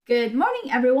Good morning,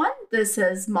 everyone. This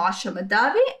is Masha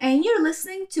Madavi, and you're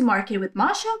listening to Market with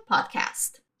Masha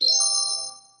podcast.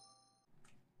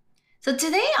 So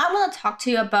today I want to talk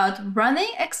to you about running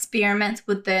experiments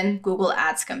within Google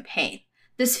Ads campaign.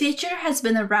 This feature has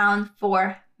been around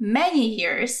for many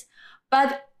years,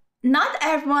 but not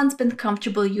everyone's been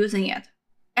comfortable using it.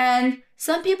 And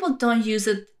some people don't use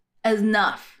it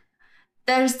enough.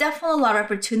 There's definitely a lot of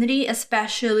opportunity,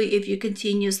 especially if you're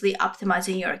continuously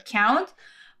optimizing your account.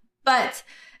 But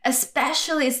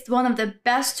especially it's one of the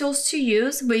best tools to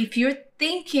use if you're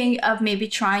thinking of maybe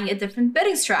trying a different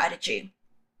bidding strategy.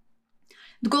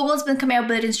 Google's been coming up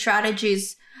with bidding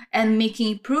strategies and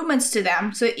making improvements to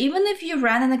them. So even if you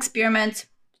ran an experiment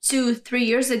 2-3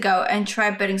 years ago and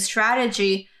tried bidding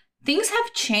strategy, things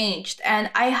have changed.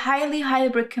 And I highly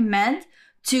recommend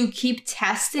to keep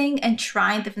testing and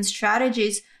trying different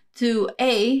strategies to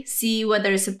A, see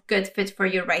whether it's a good fit for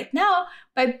you right now,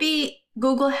 but B,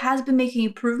 Google has been making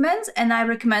improvements, and I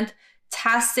recommend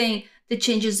testing the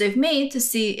changes they've made to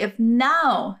see if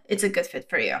now it's a good fit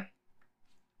for you.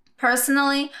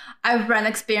 Personally, I've run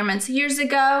experiments years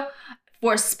ago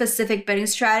for specific bidding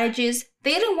strategies.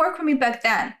 They didn't work for me back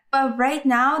then, but right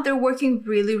now they're working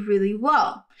really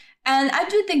well. And I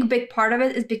do think a big part of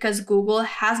it is because Google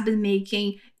has been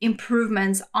making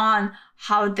improvements on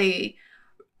how they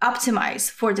optimize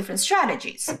for different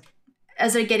strategies.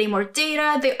 As they're getting more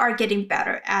data, they are getting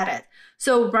better at it.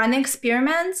 So running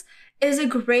experiments is a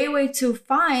great way to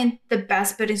find the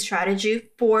best bidding strategy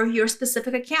for your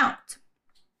specific account.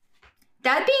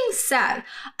 That being said,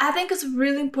 I think it's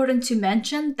really important to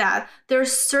mention that there are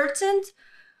certain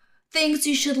things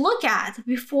you should look at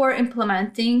before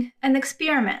implementing an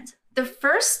experiment. The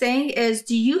first thing is,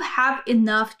 do you have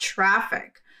enough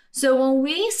traffic? So when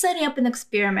we setting up an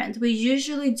experiment, we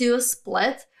usually do a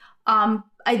split.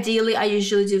 Ideally, I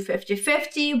usually do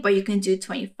 50-50, but you can do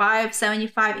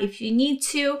 25-75 if you need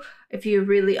to, if you're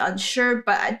really unsure.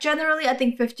 But generally, I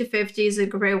think 50-50 is a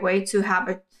great way to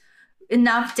have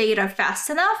enough data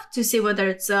fast enough to see whether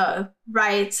it's a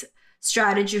right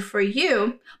strategy for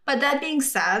you. But that being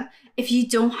said, if you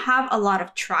don't have a lot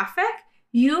of traffic,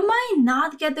 you might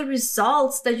not get the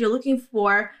results that you're looking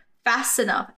for fast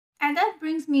enough. And that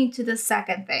brings me to the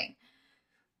second thing.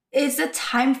 Is the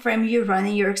time frame you're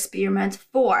running your experiment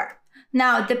for.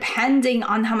 Now, depending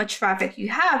on how much traffic you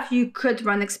have, you could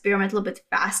run experiment a little bit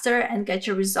faster and get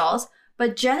your results.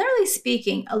 But generally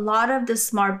speaking, a lot of the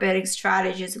smart bidding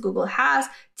strategies Google has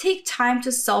take time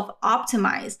to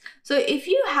self-optimize. So if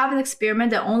you have an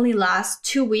experiment that only lasts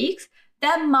 2 weeks,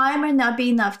 that might not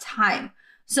be enough time.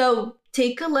 So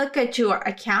take a look at your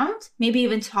account, maybe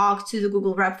even talk to the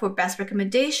Google rep for best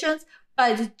recommendations.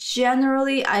 But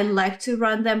generally, I like to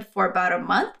run them for about a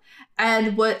month.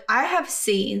 And what I have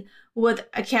seen with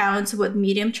accounts with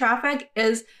medium traffic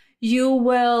is you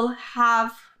will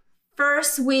have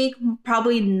first week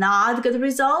probably not good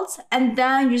results, and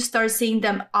then you start seeing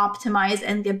them optimize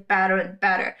and get better and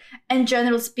better. And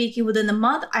generally speaking, within a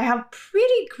month, I have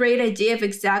pretty great idea of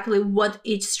exactly what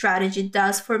each strategy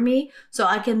does for me, so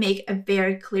I can make a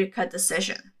very clear-cut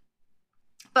decision.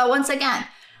 But once again,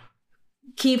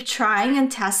 keep trying and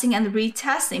testing and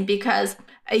retesting, because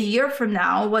a year from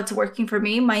now, what's working for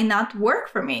me might not work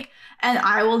for me, and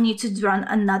I will need to run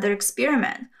another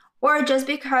experiment. Or just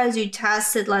because you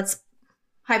tested, let's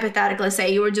hypothetically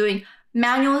say you were doing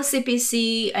manual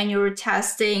CPC and you were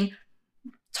testing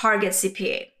target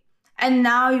CPA, and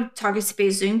now your target CPA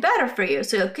is doing better for you.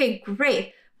 So, okay,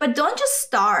 great. But don't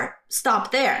just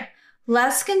stop there.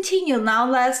 Let's continue.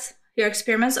 Now your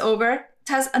experiment's over.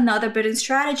 Test another bidding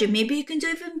strategy. Maybe you can do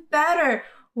even better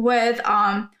with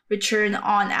return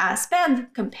on ad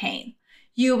spend campaign.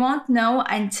 You won't know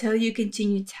until you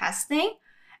continue testing,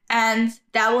 and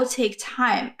that will take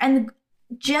time. And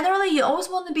generally, you always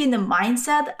want to be in the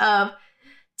mindset of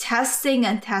testing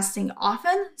and testing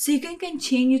often so you can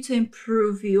continue to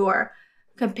improve your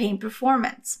campaign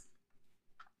performance.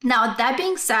 Now, that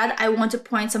being said, I want to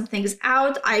point some things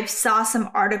out. I saw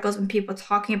some articles when people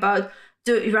talking about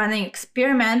running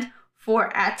experiment for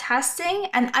ad testing,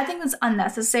 and I think that's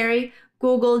unnecessary.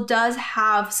 Google does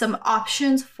have some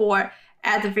options for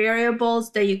ad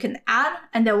variables that you can add,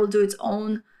 and that will do its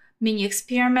own mini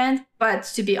experiment. But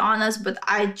to be honest, what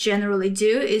I generally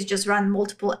do is just run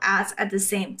multiple ads at the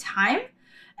same time.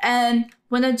 And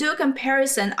when I do a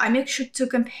comparison, I make sure to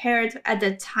compare it at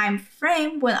the time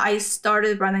frame when I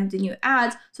started running the new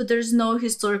ads, so there's no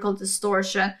historical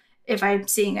distortion if I'm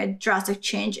seeing a drastic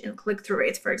change in click-through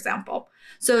rates, for example.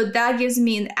 So that gives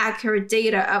me an accurate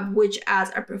data of which ads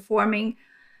are performing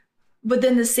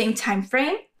within the same time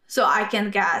frame, so I can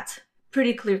get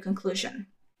pretty clear conclusion.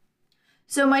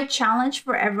 So my challenge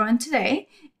for everyone today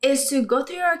is to go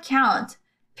through your account,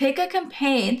 pick a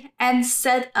campaign, and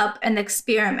set up an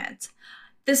experiment.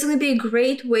 This is going to be a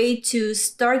great way to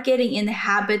start getting in the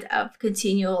habit of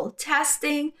continual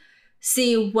testing,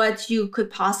 see what you could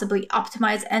possibly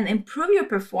optimize and improve your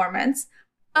performance.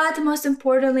 But most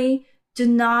importantly, do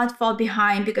not fall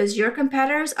behind because your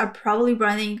competitors are probably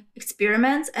running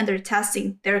experiments and they're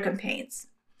testing their campaigns.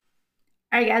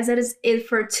 All right, guys, that is it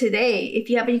for today. If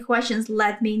you have any questions,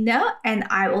 let me know, and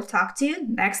I will talk to you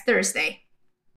next Thursday.